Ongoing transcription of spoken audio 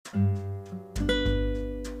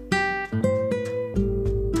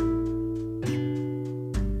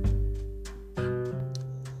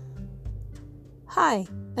Hi,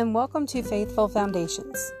 and welcome to Faithful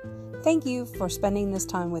Foundations. Thank you for spending this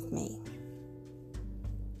time with me.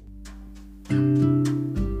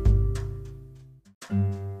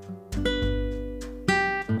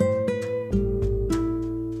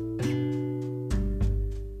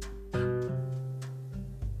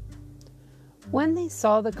 When they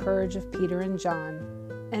saw the courage of Peter and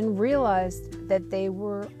John and realized that they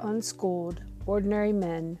were unschooled, ordinary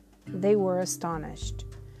men, they were astonished.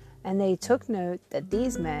 And they took note that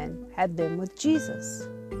these men had been with Jesus.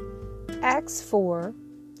 Acts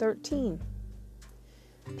 4:13.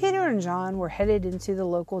 Peter and John were headed into the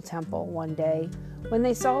local temple one day when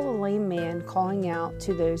they saw a lame man calling out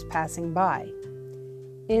to those passing by.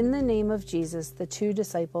 In the name of Jesus, the two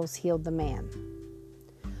disciples healed the man.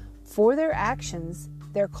 For their actions,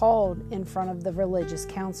 they're called in front of the religious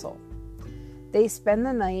council. They spend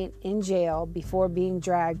the night in jail before being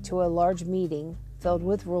dragged to a large meeting filled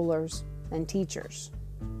with rulers and teachers.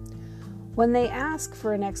 When they ask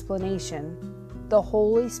for an explanation, the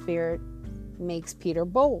Holy Spirit makes Peter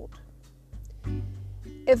bold.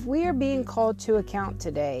 If we are being called to account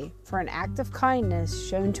today for an act of kindness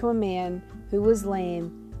shown to a man who was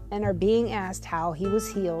lame and are being asked how he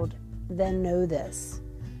was healed, then know this: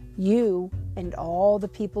 you and all the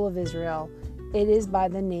people of Israel, it is by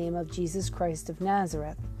the name of Jesus Christ of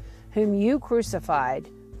Nazareth, whom you crucified,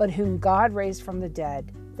 but whom God raised from the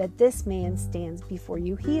dead, that this man stands before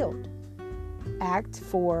you healed. Act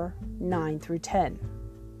 4:9-10.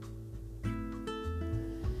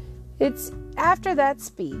 It's after that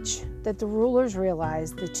speech that the rulers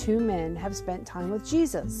realize the two men have spent time with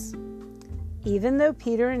Jesus. Even though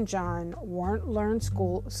Peter and John weren't learned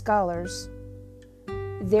scholars,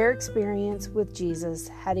 their experience with Jesus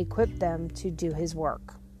had equipped them to do his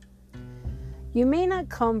work. You may not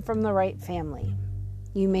come from the right family.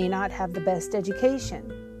 You may not have the best education.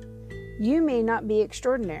 You may not be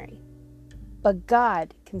extraordinary. But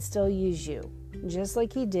God can still use you, just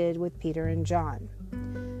like he did with Peter and John.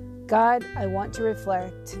 God, I want to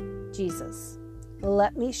reflect Jesus.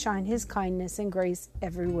 Let me shine his kindness and grace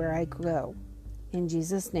everywhere I go. In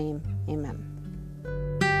Jesus' name, amen.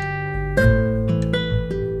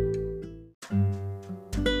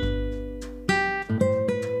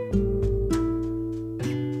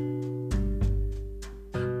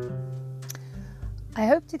 I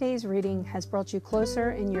hope today's reading has brought you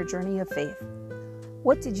closer in your journey of faith.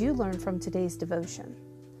 What did you learn from today's devotion?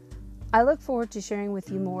 I look forward to sharing with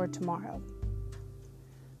you more tomorrow.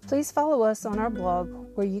 Please follow us on our blog,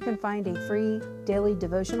 where you can find a free daily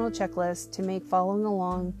devotional checklist to make following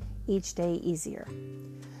along each day easier.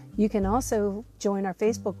 You can also join our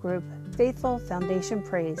Facebook group, Faithful Foundation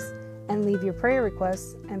Praise, and leave your prayer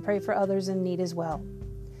requests and pray for others in need as well.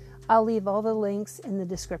 I'll leave all the links in the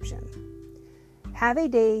description. Have a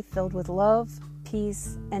day filled with love,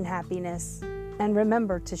 peace, and happiness, and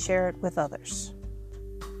remember to share it with others.